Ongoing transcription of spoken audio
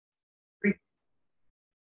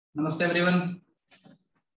Namaste everyone.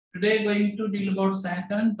 Today going to deal about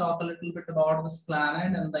Saturn, talk a little bit about this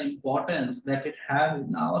planet and the importance that it has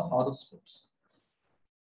in our horoscopes.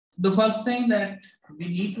 The first thing that we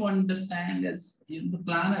need to understand is in the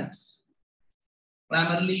planets.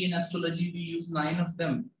 Primarily in astrology, we use 9 of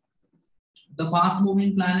them. The fast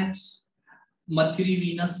moving planets, Mercury,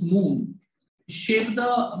 Venus, Moon, shape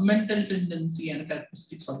the mental tendency and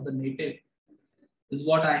characteristics of the native, is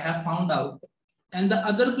what I have found out. And the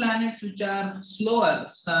other planets which are slower,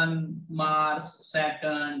 Sun, Mars,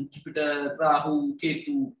 Saturn, Jupiter, Rahu,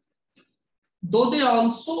 Ketu, though they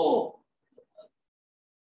also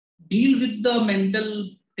deal with the mental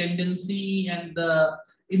tendency and the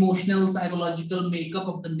emotional, psychological makeup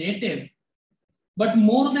of the native, but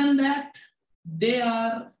more than that, they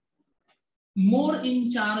are more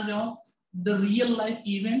in charge of the real life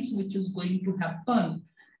events which is going to happen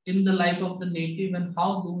in the life of the native and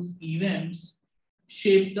how those events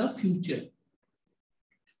shape the future.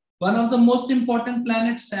 One of the most important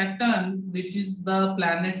planets, Saturn, which is the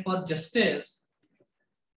planet for justice,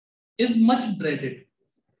 is much dreaded.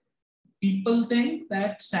 People think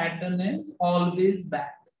that Saturn is always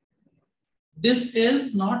bad. This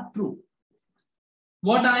is not true.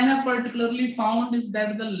 What I have particularly found is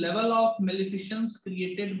that the level of maleficence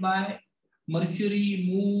created by Mercury,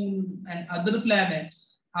 Moon, and other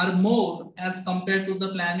planets are more as compared to the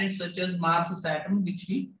planets such as Mars, Saturn, which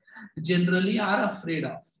we generally are afraid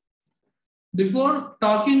of. Before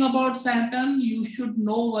talking about Saturn, you should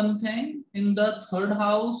know one thing. In the 3rd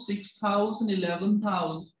house, 6th house, and 11th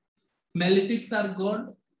house, malefics are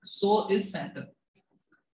good, so is Saturn.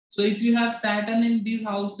 So if you have Saturn in these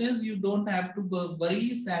houses, you don't have to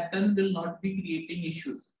worry. Saturn will not be creating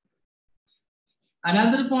issues.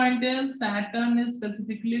 Another point is Saturn is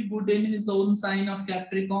specifically good in his own sign of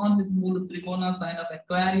Capricorn, his Mula Trikona sign of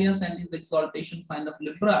Aquarius, and his exaltation sign of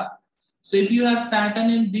Libra. So if you have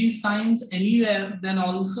Saturn in these signs anywhere, then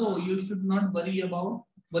also you should not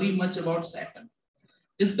worry much about Saturn.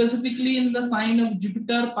 Specifically in the sign of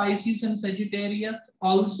Jupiter, Pisces, and Sagittarius,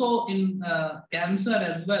 also in Cancer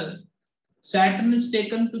as well, Saturn is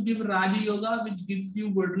taken to give Raja Yoga, which gives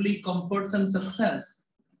you worldly comforts and success.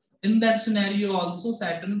 In that scenario also,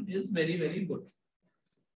 Saturn is very, very good.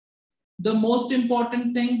 The most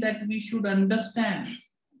important thing that we should understand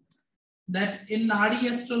that in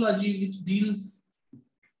Nadi astrology, which deals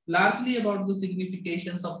largely about the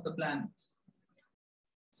significations of the planets,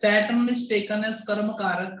 Saturn is taken as karma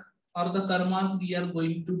karak, or the karmas we are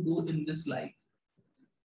going to do in this life.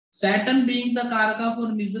 Saturn being the karaka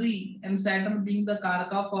for misery and Saturn being the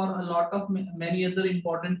karaka for a lot of many other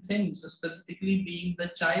important things, specifically being the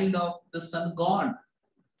child of the sun god,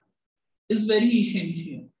 is very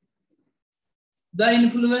essential. The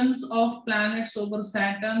influence of planets over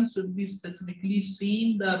Saturn should be specifically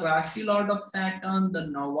seen. The Rashi Lord of Saturn, the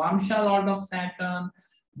Navamsha Lord of Saturn,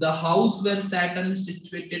 the house where Saturn is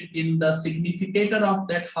situated in the significator of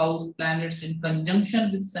that house, planets in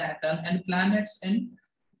conjunction with Saturn, and planets in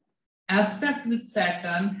aspect with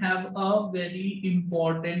Saturn have a very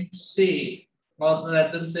important say, or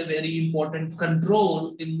rather say very important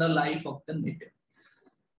control in the life of the native.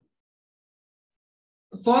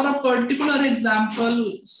 For a particular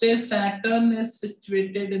example, say Saturn is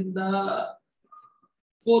situated in the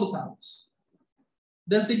 4th house.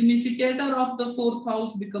 The significator of the 4th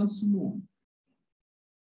house becomes Moon.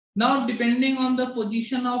 Now, depending on the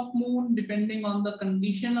position of Moon, depending on the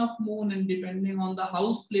condition of Moon, and depending on the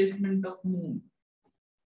house placement of Moon,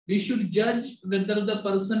 we should judge whether the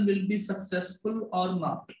person will be successful or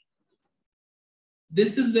not.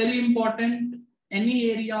 This is very important.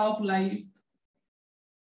 Any area of life,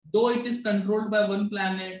 though it is controlled by one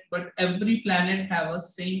planet, but every planet have a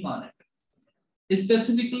saying on it.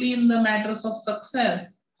 Specifically in the matters of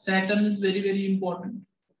success, Saturn is very, very important.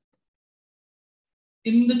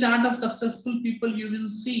 In the chart of successful people, you will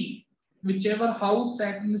see whichever house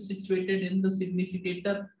Saturn is situated in, the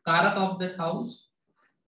significator karak of that house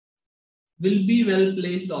will be well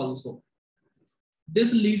placed also.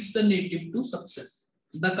 This leads the native to success.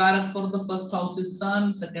 The karak for the 1st house is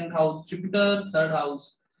Sun, 2nd house Jupiter, 3rd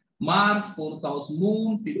house Mars, 4th house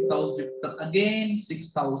Moon, 5th house Jupiter again,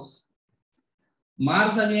 6th house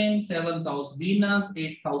Mars again, 7th house Venus,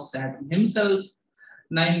 8th house Saturn himself,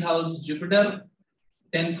 9th house Jupiter,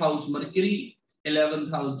 10th house Mercury,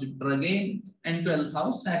 11th house Jupiter again, and 12th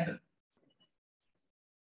house Saturn.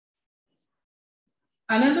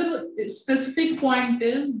 Another specific point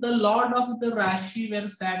is the Lord of the Rashi where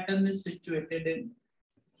Saturn is situated in.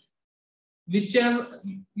 Whichever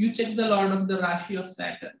you check the Lord of the Rashi of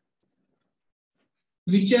Saturn,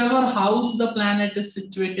 Whichever house the planet is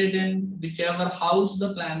situated in, whichever house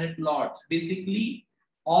the planet lords, basically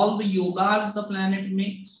all the yogas the planet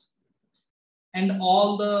makes and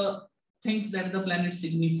all the things that the planet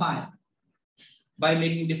signify by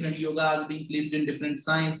making different yogas, being placed in different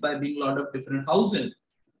signs, by being lord of different houses.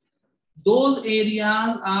 Those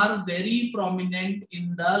areas are very prominent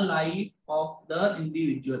in the life of the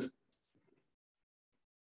individual.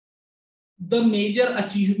 The major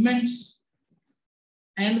achievements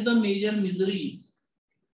and the major miseries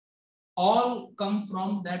all come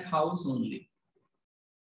from that house only.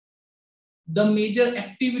 The major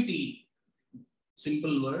activity,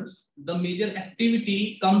 simple words, the major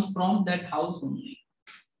activity comes from that house only.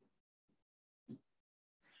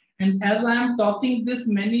 And as I am talking this,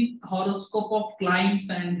 many horoscope of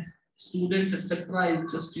clients and students, etc.,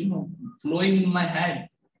 is just flowing in my head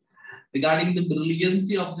regarding the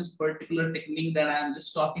brilliancy of this particular technique that I am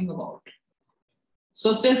just talking about.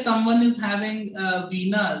 So say someone is having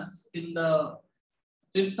Venus in the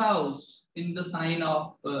 5th house in the sign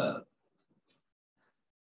of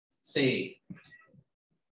say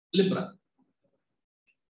Libra,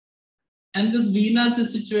 and this Venus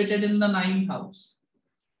is situated in the 9th house.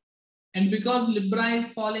 And because Libra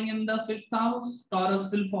is falling in the 5th house,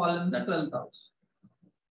 Taurus will fall in the 12th house.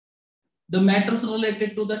 The matters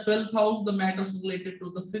related to the 12th house, the matters related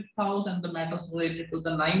to the 5th house, and the matters related to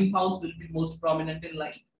the 9th house will be most prominent in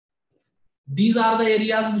life. These are the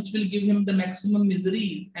areas which will give him the maximum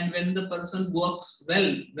miseries. And when the person works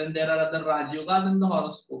well, when there are other Raj Yogas in the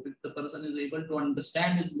horoscope, if the person is able to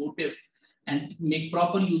understand his motive and make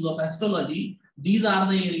proper use of astrology, these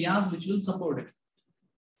are the areas which will support it.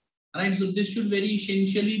 Right, so this should very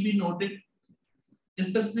essentially be noted.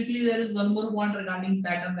 Specifically, there is one more point regarding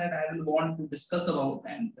Saturn that I will want to discuss about.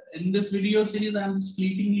 And in this video series, I am just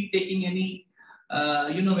fleetingly taking any,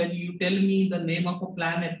 when you tell me the name of a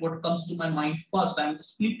planet, what comes to my mind first, I am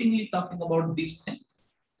just fleetingly talking about these things.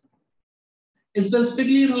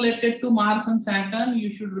 Specifically related to Mars and Saturn, you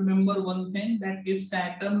should remember one thing, that if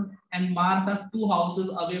Saturn and Mars are two houses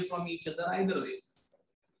away from each other, either ways.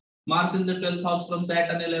 Mars in the 12th house from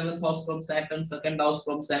Saturn, 11th house from Saturn, 2nd house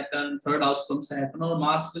from Saturn, 3rd house from Saturn, or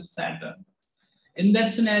Mars with Saturn. In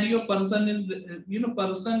that scenario, person is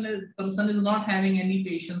not having any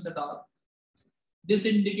patience at all. This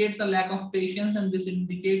indicates a lack of patience, and this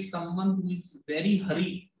indicates someone who is very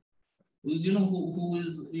hurried, who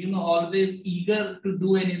is always eager to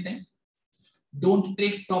do anything. Don't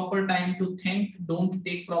take proper time to think. Don't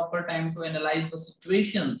take proper time to analyze the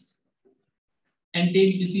situations and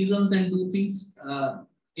take decisions and do things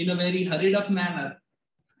in a very hurried up manner,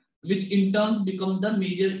 which in turn become the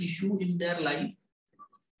major issue in their life,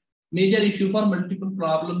 major issue for multiple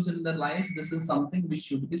problems in their life. This is something which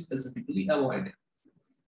should be specifically avoided.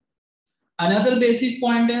 Another basic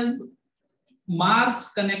point is Mars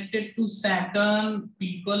connected to Saturn.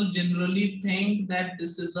 People generally think that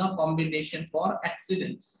this is a combination for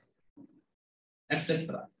accidents,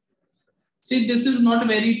 etc. See, this is not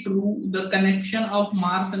very true. The connection of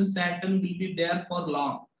Mars and Saturn will be there for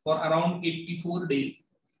long, for around 84 days.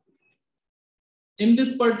 In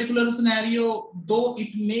this particular scenario, though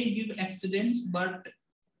it may give accidents, but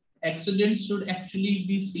accidents should actually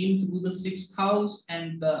be seen through the 6th house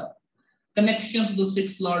and the connections the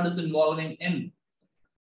 6th lord is involving in.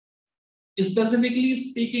 Specifically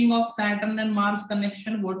speaking of Saturn and Mars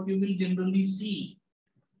connection, what you will generally see,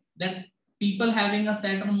 that people having a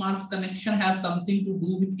Saturn-Mars connection have something to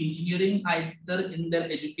do with engineering, either in their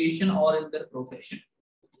education or in their profession.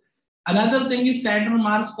 Another thing is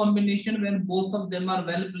Saturn-Mars combination, when both of them are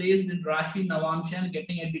well placed in Rashi, Navamsha, and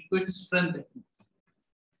getting adequate strength.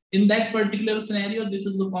 In that particular scenario, this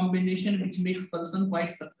is the combination which makes person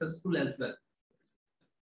quite successful as well.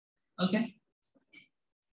 Okay.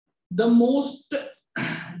 The most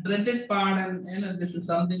dreaded part, and this is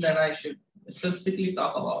something that I should specifically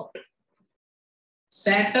talk about.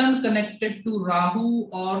 Saturn connected to Rahu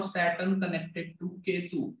or Saturn connected to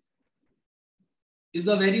Ketu is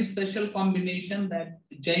a very special combination that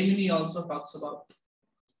Gemini also talks about.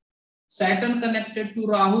 Saturn connected to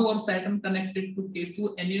Rahu or Saturn connected to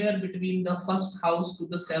Ketu anywhere between the 1st house to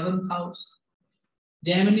the 7th house.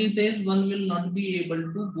 Gemini says one will not be able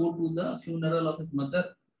to go to the funeral of his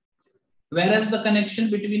mother. Whereas the connection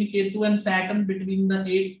between Ketu and Saturn between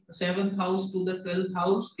the 7th house to the 12th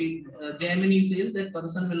house, Gemini says that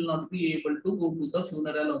person will not be able to go to the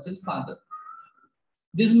funeral of his father.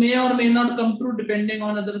 This may or may not come true depending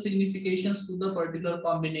on other significations to the particular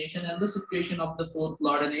combination and the situation of the 4th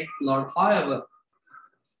lord and 8th lord. However,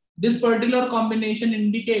 this particular combination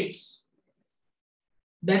indicates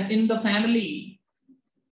that in the family,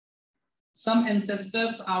 some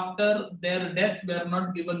ancestors after their death were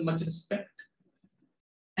not given much respect,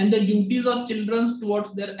 and the duties of children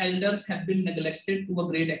towards their elders have been neglected to a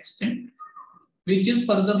great extent, which is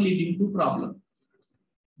further leading to problem.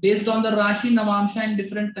 Based on the Rashi, Navamsha and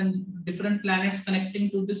different planets connecting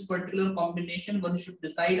to this particular combination, one should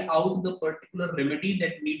decide out the particular remedy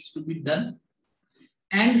that needs to be done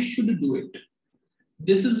and should do it.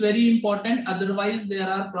 This is very important. Otherwise, there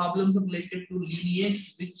are problems related to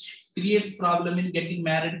lineage, which creates problem in getting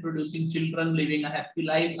married, producing children, living a happy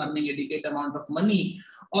life, earning a adequate amount of money,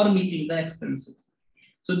 or meeting the expenses.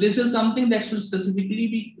 So this is something that should specifically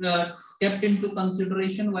be kept into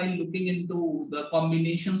consideration while looking into the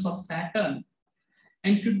combinations of Saturn,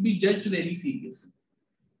 and should be judged very seriously.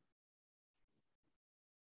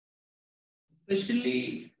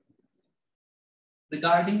 Especially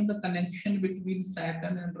regarding the connection between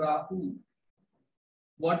Saturn and Rahu,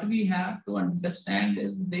 what we have to understand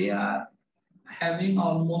is they are having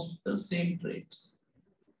almost the same traits.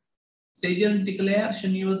 Sages declare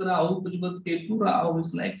Shanivad Rahu, Pujvat Ketu, Rahu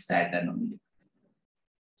is like Saturn only.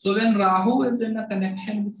 So when Rahu is in a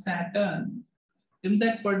connection with Saturn, in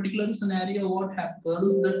that particular scenario, what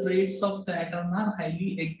happens? The traits of Saturn are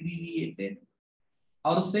highly aggregated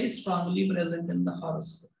or say strongly present in the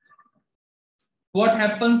horoscope. What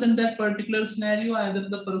happens in that particular scenario? Either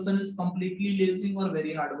the person is completely lazy or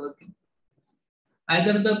very hardworking.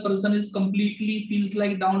 Either the person is completely feels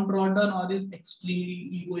like downtrodden or is extremely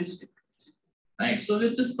egoistic. Right. So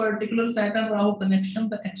with this particular Saturn-Rahu connection,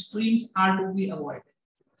 the extremes are to be avoided.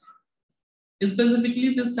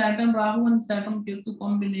 Specifically, this Saturn-Rahu and Saturn-Ketu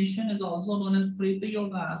combination is also known as Preta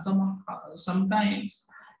Yoga. Sometimes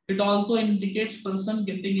it also indicates person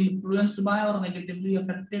getting influenced by or negatively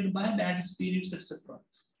affected by bad spirits, etc.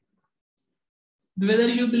 Whether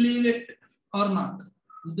you believe it or not,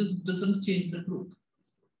 this doesn't change the truth.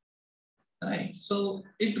 Right. So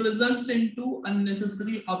it results into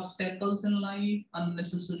unnecessary obstacles in life,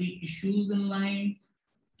 unnecessary issues in life,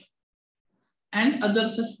 and other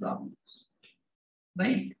such problems.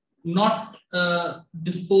 Right. Not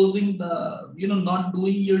disposing the, not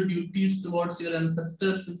doing your duties towards your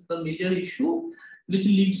ancestors is the major issue, which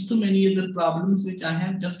leads to many other problems which I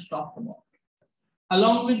have just talked about.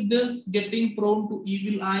 Along with this, getting prone to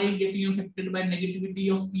evil eye, getting affected by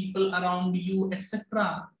negativity of people around you,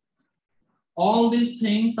 etc. All these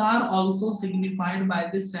things are also signified by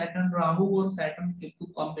this Saturn Rahu or Saturn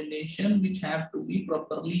Ketu combination, which have to be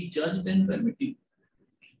properly judged and remedied.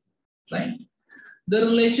 Right? The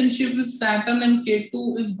relationship with Saturn and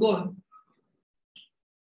Ketu is good.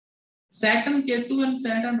 Saturn Ketu and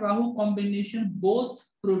Saturn Rahu combination both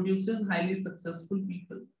produces highly successful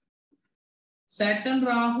people. Saturn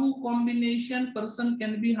Rahu combination person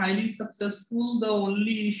can be highly successful. The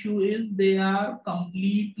only issue is they are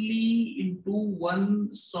completely into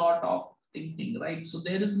one sort of thinking, right? So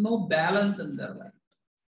there is no balance in their life.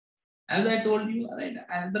 As I told you, right,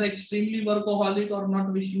 either extremely workaholic or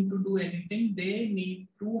not wishing to do anything, they need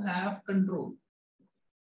to have control.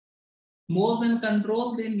 More than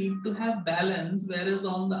control, they need to have balance. Whereas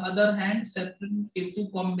on the other hand, Saturn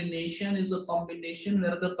Ketu combination is a combination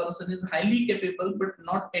where the person is highly capable but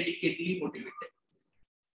not adequately motivated.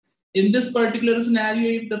 In this particular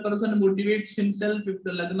scenario, if the person motivates himself, if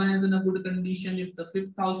the Lagna is in a good condition, if the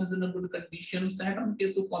fifth house is in a good condition, Saturn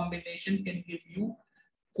Ketu combination can give you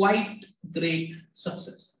quite great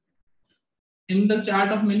success. In the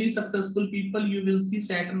chart of many successful people, you will see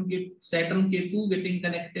Saturn Ketu getting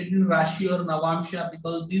connected in Rashi or Navamsha,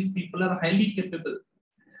 because these people are highly capable.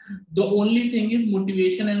 The only thing is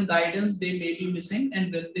motivation and guidance they may be missing,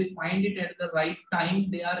 and when they find it at the right time,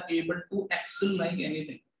 they are able to excel like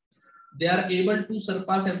anything. They are able to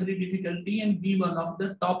surpass every difficulty and be one of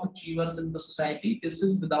the top achievers in the society. This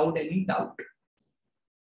is without any doubt.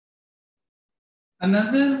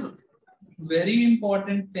 Another very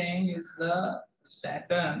important thing is the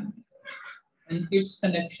Saturn and its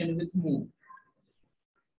connection with Moon.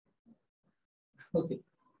 Okay.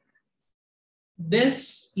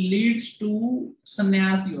 This leads to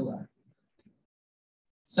Sannyas Yoga.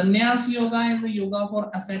 Sannyas Yoga is a yoga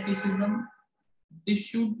for asceticism. This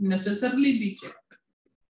should necessarily be checked.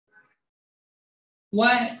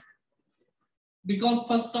 Why? Because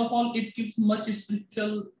first of all, it gives much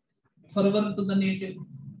spiritual fervor to the native,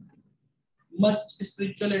 much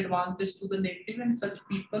spiritual advantage to the native, and such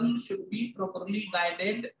people should be properly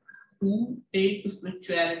guided to take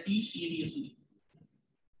spirituality seriously.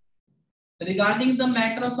 Regarding the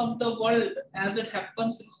matters of the world, as it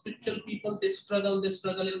happens with spiritual people, they struggle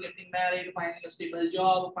in getting married, finding a stable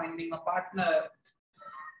job, finding a partner.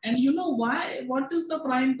 And you know why? What is the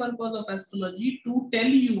prime purpose of astrology? To tell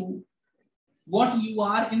you what you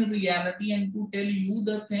are in reality and to tell you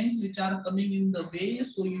the things which are coming in the way,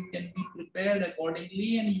 so you can be prepared accordingly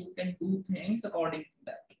and you can do things according to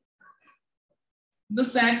that. The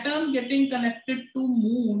Saturn getting connected to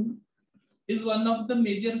Moon is one of the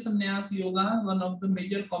major sannyas yogas, one of the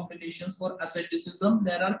major combinations for asceticism.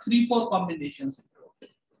 There are 3-4 combinations.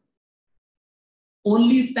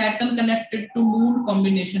 Only Saturn connected to Moon,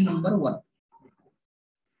 combination number 1.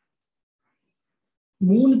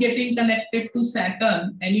 Moon getting connected to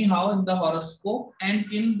Saturn anyhow in the horoscope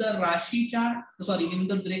and in the Rashi chart, in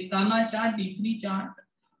the Drekana chart, D3 chart,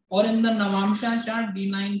 or in the Navamsha chart,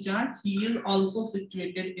 D9 chart, he is also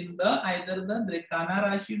situated in the either the Drekana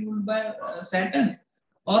Rashi ruled by Saturn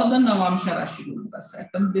or the Navamsha Rashi ruled by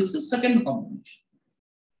Saturn. This is second combination.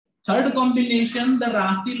 Third combination, the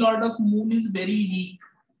Rasi Lord of Moon is very weak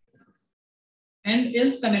and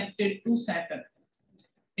is connected to Saturn.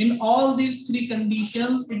 In all these 3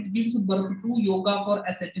 conditions, it gives birth to yoga for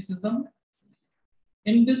asceticism.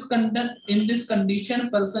 In this condition,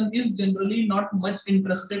 person is generally not much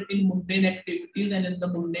interested in mundane activities and in the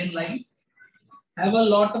mundane life. Have a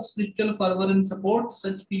lot of spiritual fervor and support.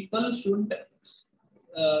 Such people should,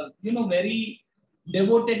 very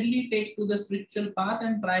devotedly take to the spiritual path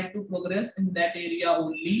and try to progress in that area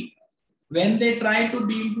only. When they try to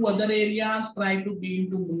be into other areas, try to be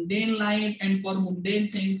into mundane life and for mundane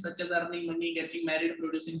things such as earning money, getting married,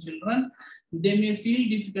 producing children, they may feel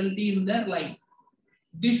difficulty in their life.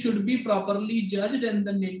 This should be properly judged and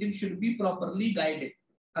the native should be properly guided.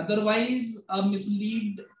 Otherwise, a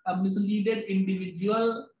misleaded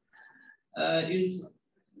individual is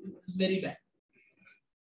very bad.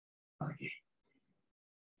 Okay.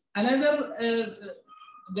 Another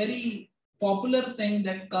very popular thing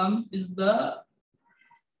that comes is the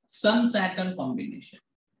Sun-Saturn combination.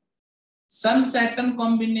 Sun-Saturn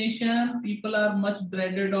combination, people are much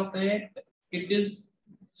dreaded of it. It is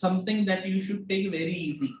something that you should take very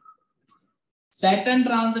easy. Saturn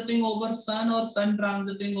transiting over Sun or Sun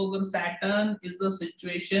transiting over Saturn is a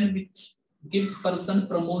situation which gives person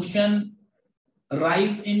promotion,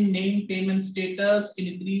 rise in name, payment status,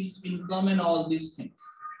 increased income and all these things.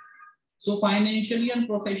 So financially and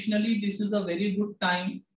professionally, this is a very good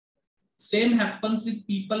time. Same happens with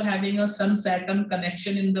people having a Sun-Saturn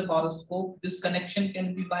connection in the horoscope. This connection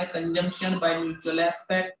can be by conjunction, by mutual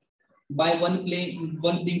aspect, by one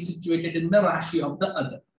being situated in the Rashi of the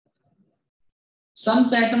other.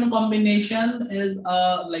 Sun-Saturn combination is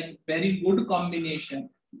a very good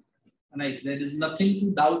combination. Right? There is nothing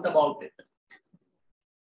to doubt about it.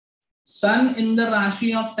 Sun in the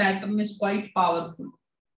Rashi of Saturn is quite powerful.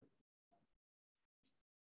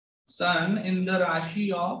 Sun in the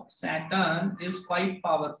Rashi of Saturn is quite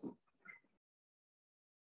powerful.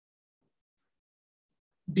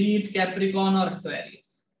 Be it Capricorn or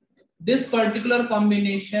Aquarius. This particular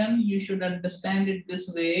combination, you should understand it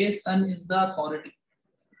this way. Sun is the authority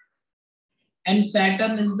and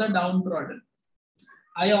Saturn is the downtrodden.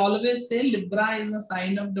 I always say Libra is a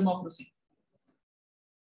sign of democracy.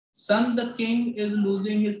 Sun, the king, is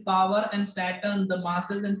losing his power and Saturn, the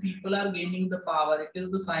masses and people are gaining the power. It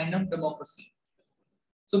is the sign of democracy.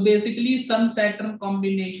 So basically, Sun-Saturn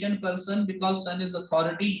combination person, because Sun is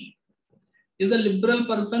authority, is a liberal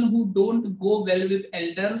person who don't go well with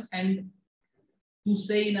elders, and to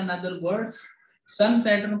say in another words,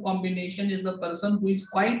 Sun-Saturn combination is a person who is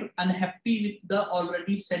quite unhappy with the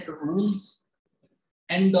already set rules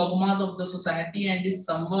and dogmas of the society and is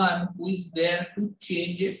someone who is there to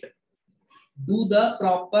change it, do the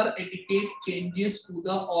proper etiquette changes to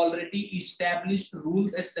the already established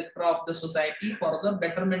rules, etc. of the society for the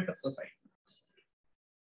betterment of society.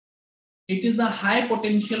 It is a high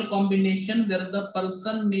potential combination where the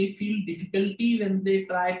person may feel difficulty when they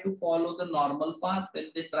try to follow the normal path,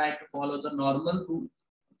 when they try to follow the normal rule.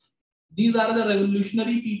 These are the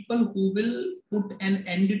revolutionary people who will put an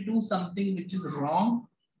end to something which is wrong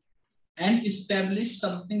and establish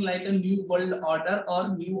something like a new world order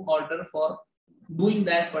or new order for doing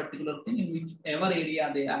that particular thing in whichever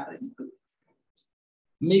area they are into,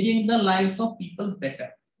 making the lives of people better.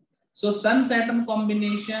 So Sun-Saturn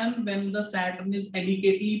combination, when the Saturn is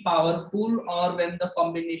adequately powerful or when the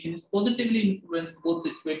combination is positively influenced, both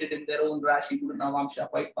situated in their own Rashi, Guru Navamsha,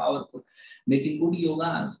 quite powerful, making good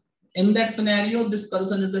yogas. In that scenario, this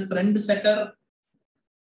person is a trendsetter,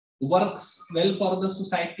 works well for the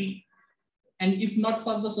society, and if not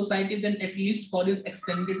for the society, then at least for his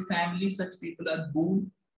extended family. Such people are boon,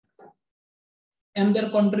 and their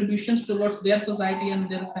contributions towards their society and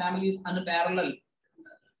their family is unparalleled.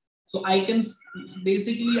 So I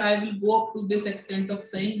will go up to this extent of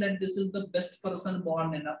saying that this is the best person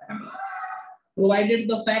born in a family, provided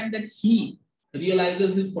the fact that he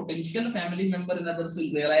realizes his potential, family member and others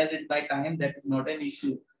will realize it by time. That is not an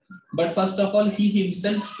issue. But first of all, he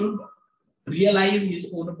himself should realize his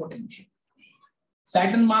own potential.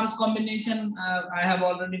 Saturn-Mars combination, I have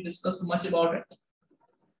already discussed much about it.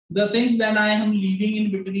 The things that I am leaving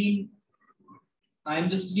in between, I am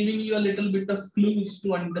just giving you a little bit of clues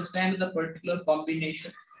to understand the particular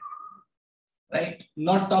combinations, right?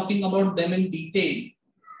 Not talking about them in detail.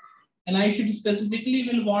 And I should specifically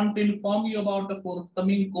will want to inform you about the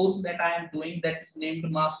forthcoming course that I am doing that is named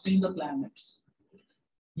Mastering the Planets,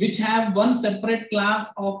 which have one separate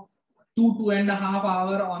class of 2.5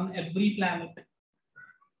 hours on every planet,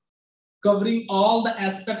 covering all the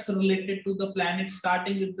aspects related to the planet,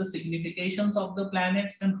 starting with the significations of the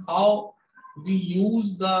planets and how we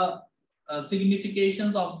use the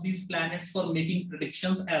significations of these planets for making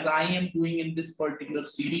predictions, as I am doing in this particular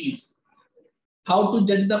series. How to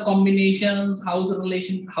judge the combinations, house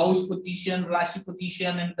relation, house position, Rashi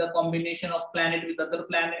position, and the combination of planet with other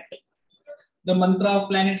planet. The mantra of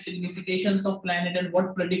planet, significations of planet, and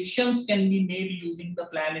what predictions can be made using the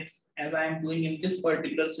planets, as I am doing in this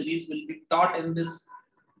particular series, will be taught in this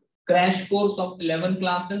crash course of 11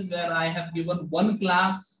 classes, where I have given one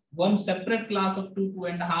class, one separate class of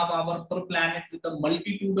 2.5 hours per planet with a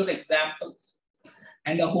multitude of examples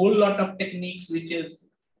and a whole lot of techniques, which is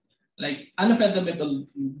like unfathomable.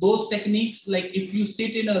 Those techniques, like if you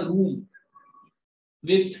sit in a room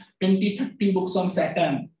with 20-30 books on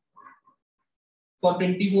Saturn for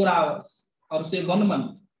 24 hours or say 1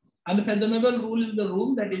 month, unfathomable rule is the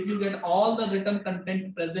rule that if you get all the written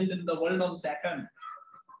content present in the world of Saturn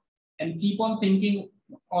and keep on thinking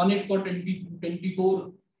on it for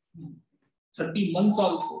 24, 30 months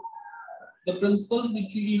also, the principles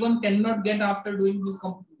which you even cannot get after doing this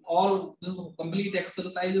all this complete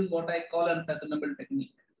exercise is what I call unfathomable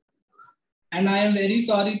technique. And I am very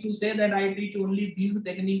sorry to say that I teach only these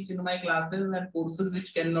techniques in my classes and courses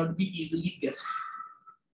which cannot be easily guessed.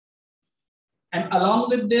 And along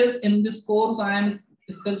with this, in this course, I am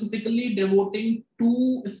specifically devoting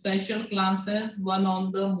 2 special classes, one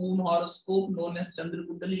on the moon horoscope known as Chandra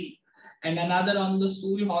Kundali, and another on the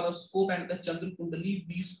Surya horoscope and the Chandra Kundali.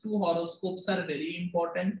 These 2 horoscopes are very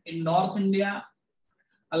important in North India.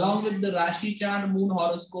 Along with the Rashi chart, moon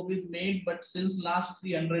horoscope is made, but since last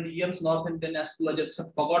 300 years, North Indian astrologers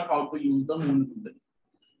have forgot how to use the moon Kundali.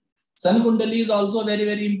 Sun Kundali is also very,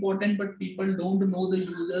 very important, but people don't know the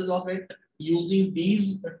uses of it. Using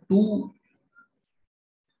these 2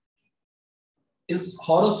 is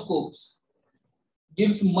horoscopes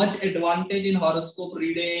gives much advantage in horoscope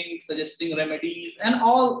reading, suggesting remedies, and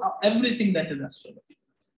everything that is astrology.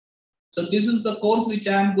 So this is the course which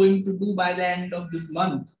I am going to do by the end of this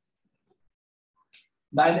month.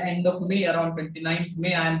 By the end of May, around 29th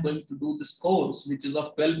May, I am going to do this course, which is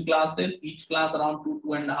of 12 classes, each class around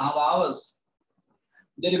 2.5 hours.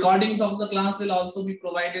 The recordings of the class will also be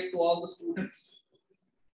provided to all the students.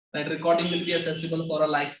 That recording will be accessible for a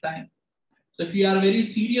lifetime. So if you are very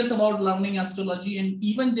serious about learning astrology, and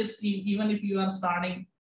even if you are starting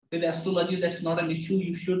with astrology, that's not an issue.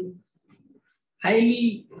 You should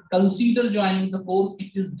highly consider joining the course.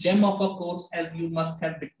 It is gem of a course, as you must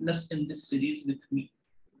have witnessed in this series with me.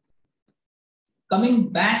 Coming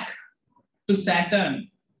back to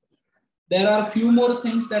Saturn, there are a few more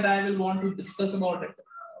things that I will want to discuss about it.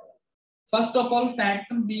 First of all,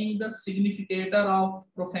 Saturn being the significator of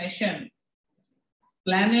profession,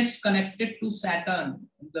 planets connected to Saturn,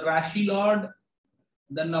 the Rashi Lord,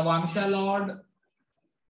 the Navamsha Lord,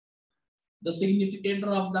 the significator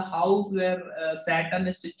of the house where Saturn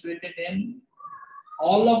is situated in,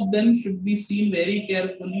 all of them should be seen very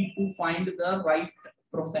carefully to find the right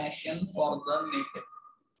profession for the native.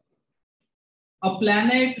 A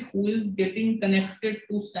planet who is getting connected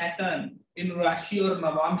to Saturn in Rashi or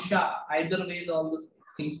Navamsha, either way, all the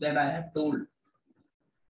things that I have told,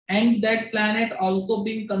 and that planet also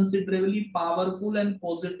being considerably powerful and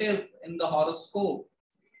positive in the horoscope,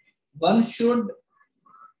 one should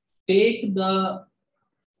take the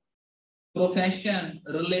profession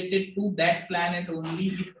related to that planet only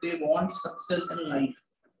if they want success in life.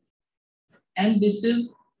 And this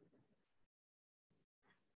is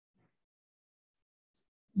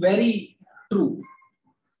very true.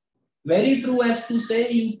 Very true as to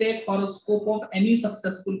say you take horoscope of any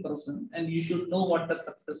successful person and you should know what the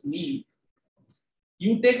success means.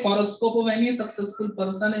 You take horoscope of any successful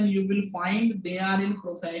person and you will find they are in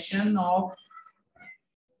profession of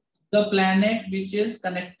the planet which is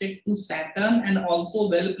connected to Saturn and also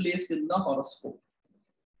well placed in the horoscope.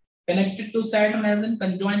 Connected to Saturn as in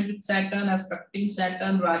conjoined with Saturn, aspecting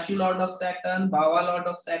Saturn, Rashi Lord of Saturn, Bhava Lord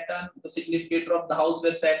of Saturn, the significator of the house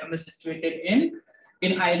where Saturn is situated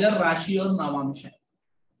in either Rashi or Navamsha.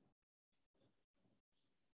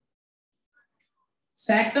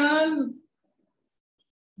 Saturn,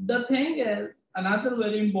 the thing is, another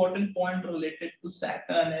very important point related to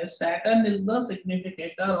Saturn is the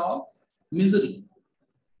significator of misery.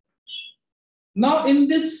 Now in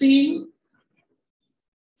this scene,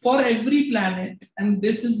 for every planet, and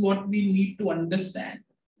this is what we need to understand.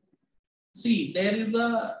 See, there is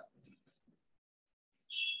a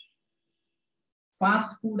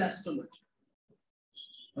fast food astrology,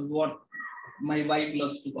 what my wife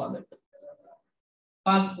loves to call it.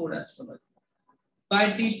 Fast food astrology. If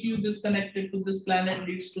I teach you this connected to this planet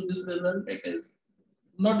leads to this result, it is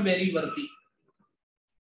not very worthy.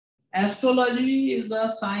 Astrology is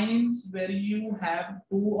a science where you have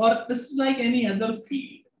to, or this is like any other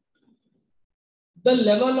field. The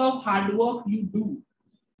level of hard work you do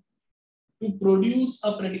to produce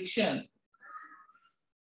a prediction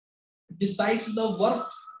decides the worth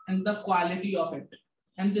and the quality of it.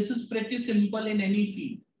 And this is pretty simple in any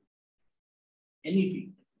field. Any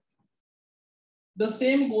field. The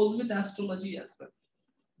same goes with astrology as well.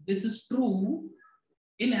 This is true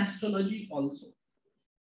in astrology also.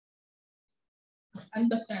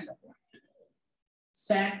 Understand that.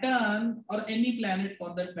 Saturn or any planet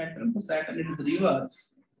for that matter, for Saturn it is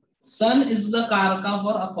reverse. Sun is the karaka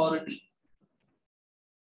for authority.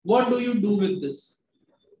 What do you do with this?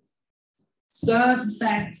 Sun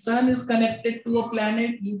is connected to a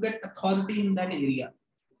planet, you get authority in that area.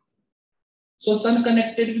 So Sun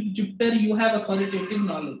connected with Jupiter, you have authoritative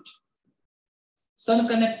knowledge. Sun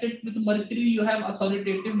connected with Mercury, you have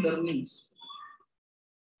authoritative learnings.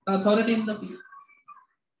 Authority in the field.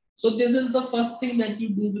 So this is the first thing that you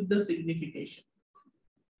do with the signification.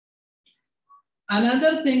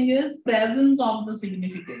 Another thing is presence of the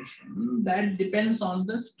signification. That depends on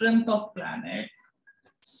the strength of planet.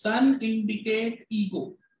 Sun indicate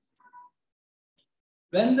ego.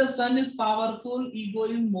 When the sun is powerful, ego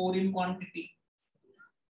is more in quantity.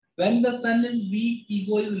 When the sun is weak,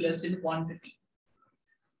 ego is less in quantity.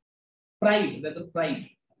 Pride, whether pride.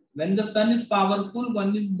 When the sun is powerful,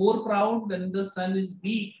 one is more proud. When the sun is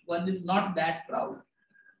weak, one is not that proud.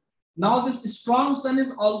 Now this strong sun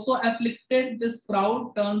is also afflicted. This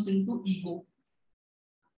proud turns into ego.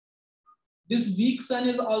 This weak sun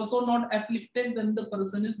is also not afflicted when the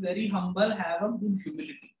person is very humble, have a good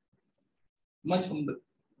humility. Much humble.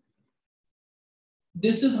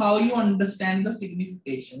 This is how you understand the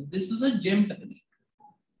signification. This is a gem technique.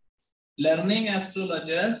 Learning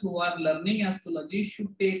astrologers who are learning astrology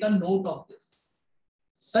should take a note of this.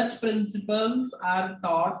 Such principles are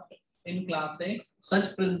taught in classics.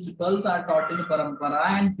 Such principles are taught in Parampara.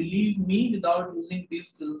 And believe me, without using these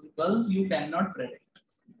principles, you cannot predict.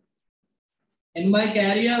 In my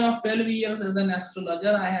career of 12 years as an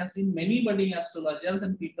astrologer, I have seen many budding astrologers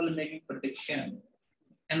and people making prediction.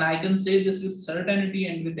 And I can say this with certainty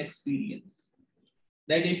and with experience,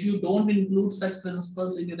 that if you don't include such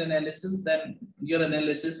principles in your analysis, then your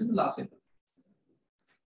analysis is laughable.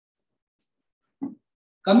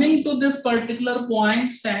 Coming to this particular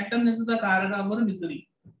point, Saturn is the karaka for misery.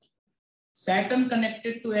 Saturn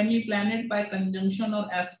connected to any planet by conjunction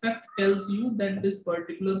or aspect tells you that this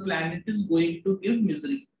particular planet is going to give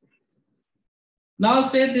misery. Now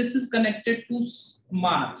say this is connected to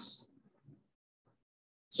Mars.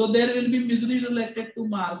 So there will be misery related to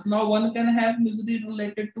Mars. Now one can have misery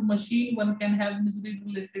related to machine, one can have misery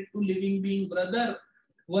related to living being brother,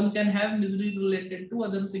 one can have misery related to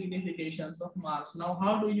other significations of Mars. Now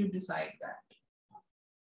how do you decide that?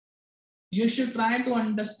 You should try to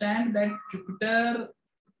understand that Jupiter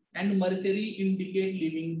and Mercury indicate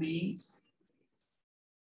living beings.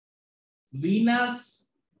 Venus,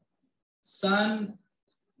 Sun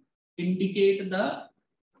indicate the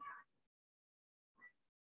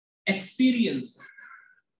experience,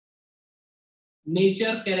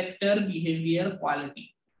 nature, character, behavior,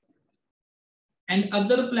 quality. And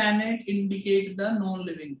other planet indicate the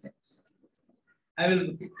non-living things. I will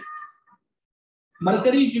repeat it.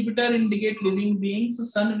 Mercury, Jupiter indicate living beings.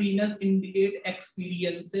 Sun, Venus indicate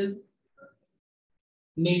experiences,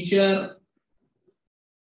 nature,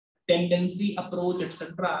 tendency, approach,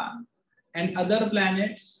 etc. And other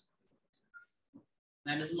planets,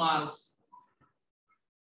 that is Mars,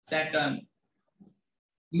 Saturn,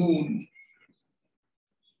 Moon,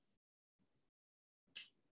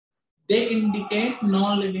 they indicate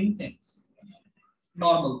non-living things,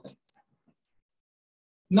 normal things.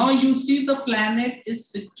 Now you see the planet is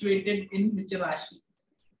situated in which Rashi?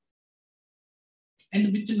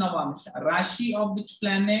 and which Navamsha, Rashi of which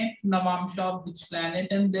planet, Navamsha of which planet,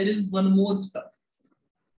 and there is one more stuff.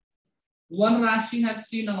 One Rashi has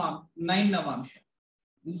 9 Navamsha.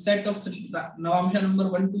 Set of 3, Navamsha number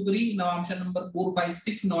 1, 2, 3, Navamsha number 4, 5,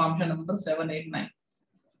 6, Navamsha number 7, 8, 9.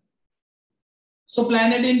 So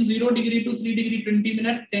planet in 0 degree to 3 degree 20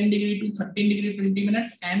 minutes, 10 degree to 13 degree 20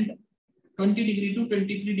 minutes, and 20 degree to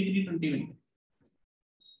 23 degree 20 minutes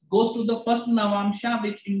goes to the first Navamsha,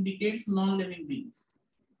 which indicates non-living beings.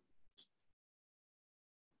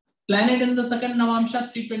 Planet in the second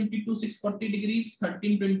Navamsha 320 to 640 degrees,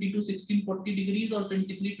 1320 to 1640 degrees, or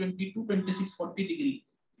 2320 to 2640 degrees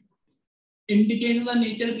indicates the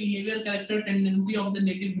nature, behavior, character, tendency of the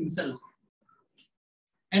native himself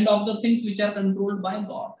and of the things which are controlled by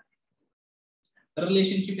God,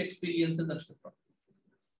 relationship, experiences, etc.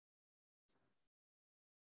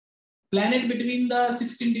 Planet between the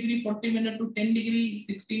 16 degree 40 minute to 10 degree,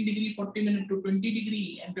 16 degree 40 minute to 20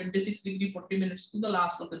 degree, and 26 degree 40 minutes to the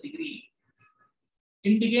last of the degree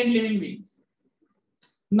indicate living beings.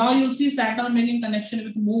 Now you see Saturn making connection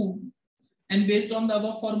with Moon, and based on the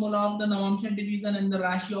above formula of the Navamsha division and the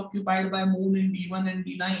Rashi occupied by Moon in D1 and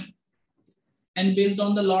D9, and based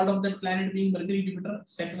on the lord of that planet being Mercury, Jupiter,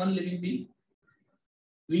 set 1 living being,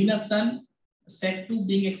 Venus, Sun, set 2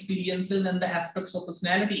 being experiences and the aspects of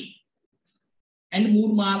personality, and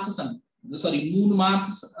Moon, Mars, Sun. Sorry, Moon,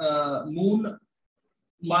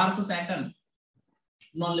 Mars, Saturn,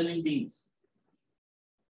 non-living beings.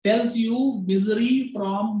 Tells you misery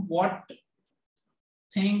from what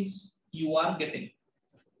things you are getting.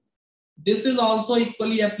 This is also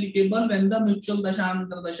equally applicable when the mutual dasha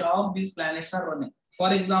antardasha of these planets are running.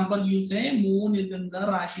 For example, you say Moon is in the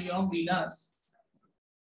Rashi of Venus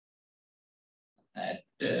at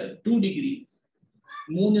 2 degrees.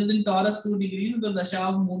 Moon is in Taurus 2 degrees. The dasha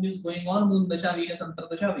of Moon is going on. Moon dasha, Venus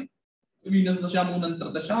antardasha, Venus dasha, Moon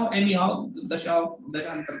antardasha. Anyhow, dasha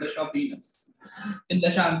antardasha of Venus in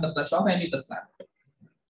dasha antardasha of any other planet.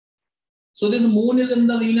 So this Moon is in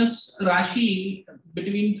the Venus Rashi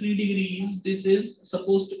between 3 degrees. This is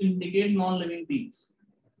supposed to indicate non-living beings.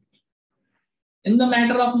 In the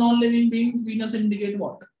matter of non-living beings, Venus indicate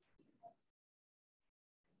what?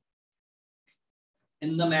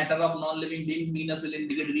 In the matter of non-living beings, Venus will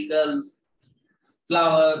indicate vehicles,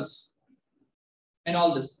 flowers, and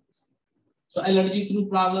all this. So allergy through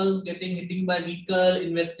flowers, getting hit by vehicle,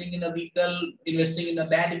 investing in a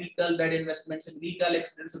bad vehicle, bad investments in vehicle,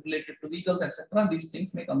 accidents related to vehicles, etc. These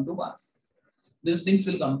things may come to pass. These things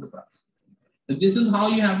will come to pass. So this is how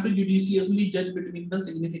you have to judiciously judge between the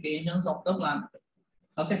significations of the planet.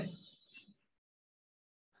 Okay.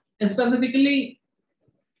 Specifically,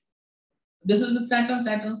 this is the Saturn.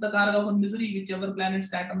 Saturn is the karaka of misery, whichever planet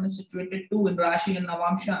Saturn is situated to in Rashi and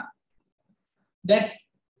Navamsha. That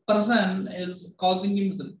person is causing you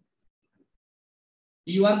misery.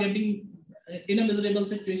 You are getting in a miserable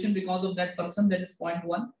situation because of that person. That is point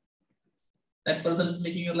 1. That person is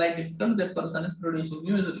making your life difficult. That person is producing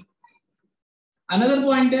you misery. Another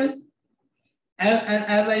point is,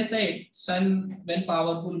 as I said, Sun, when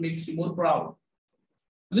powerful, makes you more proud.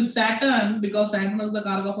 With Saturn, because Saturn is the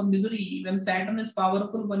karaka for misery, when Saturn is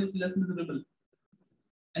powerful, one is less miserable.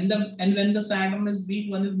 And when the Saturn is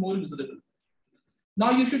weak, one is more miserable.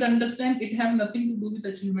 Now you should understand it has nothing to do with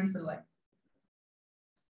achievements in life.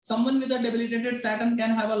 Someone with a debilitated Saturn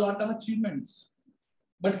can have a lot of achievements,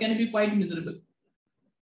 but can be quite miserable.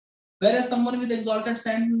 Whereas someone with exalted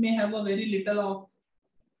Saturn may have a very little of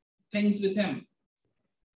things with him,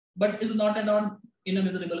 but is not at all in a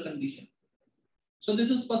miserable condition. So this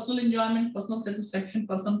is personal enjoyment, personal satisfaction,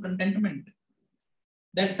 personal contentment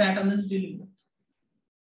that Saturn is dealing with.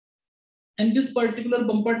 And this particular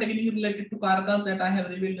bumper technique related to karakas that I have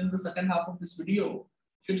revealed in the second half of this video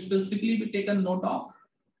should specifically be taken note of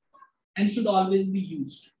and should always be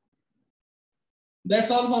used. That's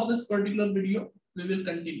all for this particular video. We will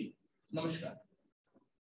continue. Namaskar.